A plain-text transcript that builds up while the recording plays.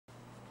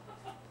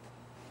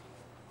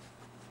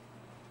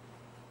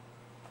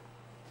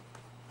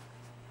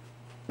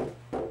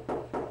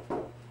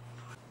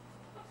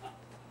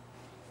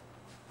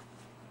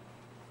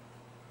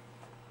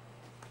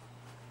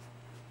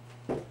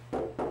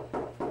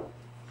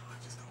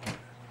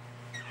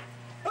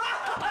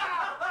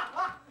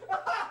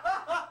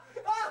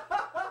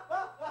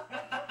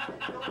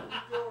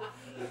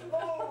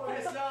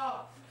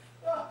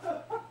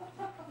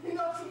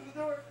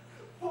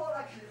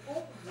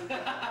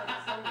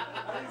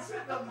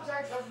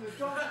Jack's having the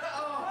dog.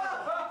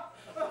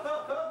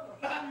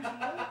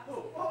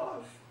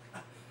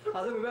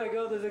 I think we better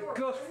go. There's a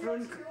gust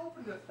front.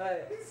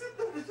 Hey, He said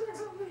that the Jack's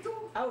having the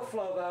dog.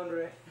 outflow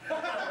boundary.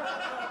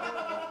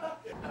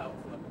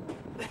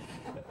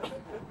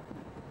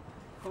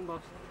 Come on,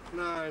 boss.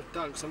 No,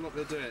 don't, 'cause I'm not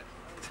going to do it.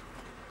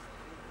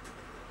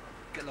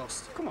 Get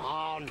lost. Come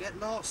on. Get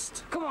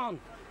lost. Come on.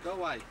 Go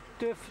away.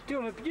 You're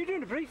doing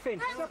a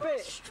briefing. I've Stop got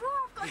it. straw,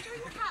 I've got to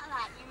drink out of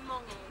that, you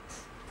mongheads.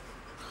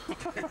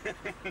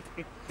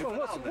 Come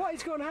on, what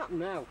is going to happen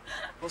now?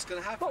 What's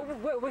going to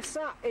happen? Well, we're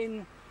sat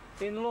in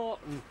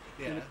Lawton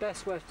in Yeah. the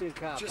Best Western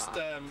car Just,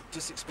 park.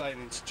 just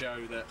explaining to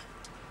Joe that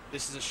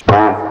this is a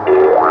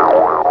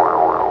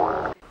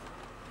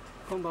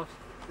Come on, boss.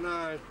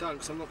 No, don't,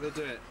 'cause I'm not going to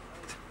do it.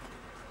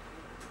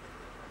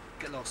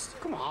 Get lost.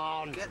 Come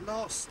on. Get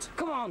lost.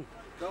 Come on.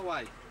 Go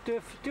away.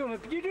 You're doing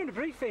a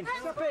briefing.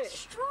 I've Stop got it.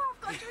 straw,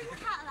 I've got to drink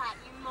out of that,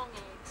 you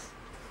mongheads.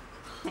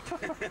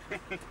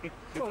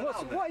 Come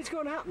on, what is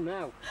going to happen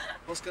now?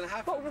 What's going to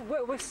happen?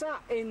 Well, we're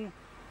sat in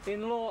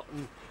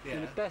Lawton in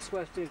the Yeah. Best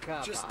Western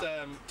car Just,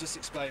 park. just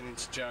explaining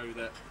to Joe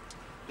that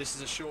this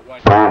is a short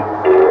way.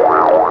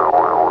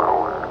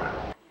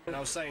 And I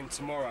was saying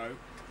tomorrow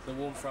the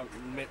warm front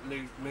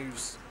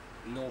moves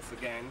north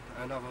again.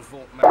 Another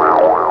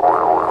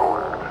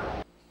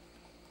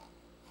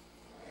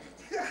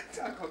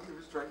I can't give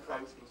a straight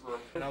face as well.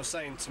 And I was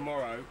saying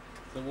tomorrow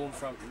the warm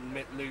front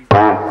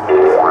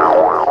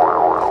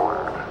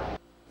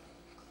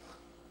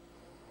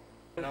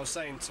And I was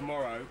saying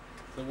tomorrow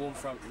the warm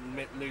front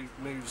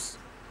moves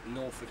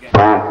north again.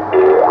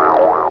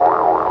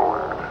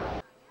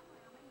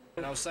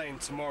 And I was saying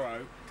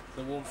tomorrow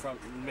the warm front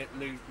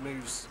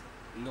moves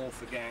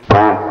north again.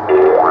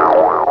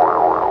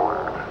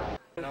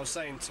 And I was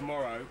saying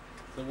tomorrow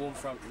the warm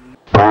front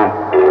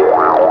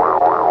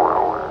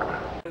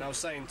And I was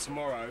saying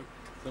tomorrow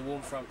the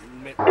warm front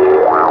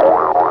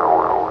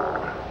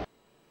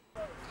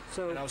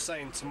So And I was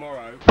saying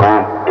tomorrow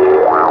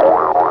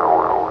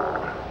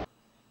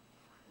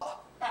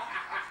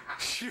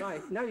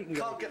right now you can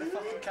go. Can't get the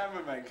fucking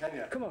cameraman, can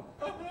you? Come on.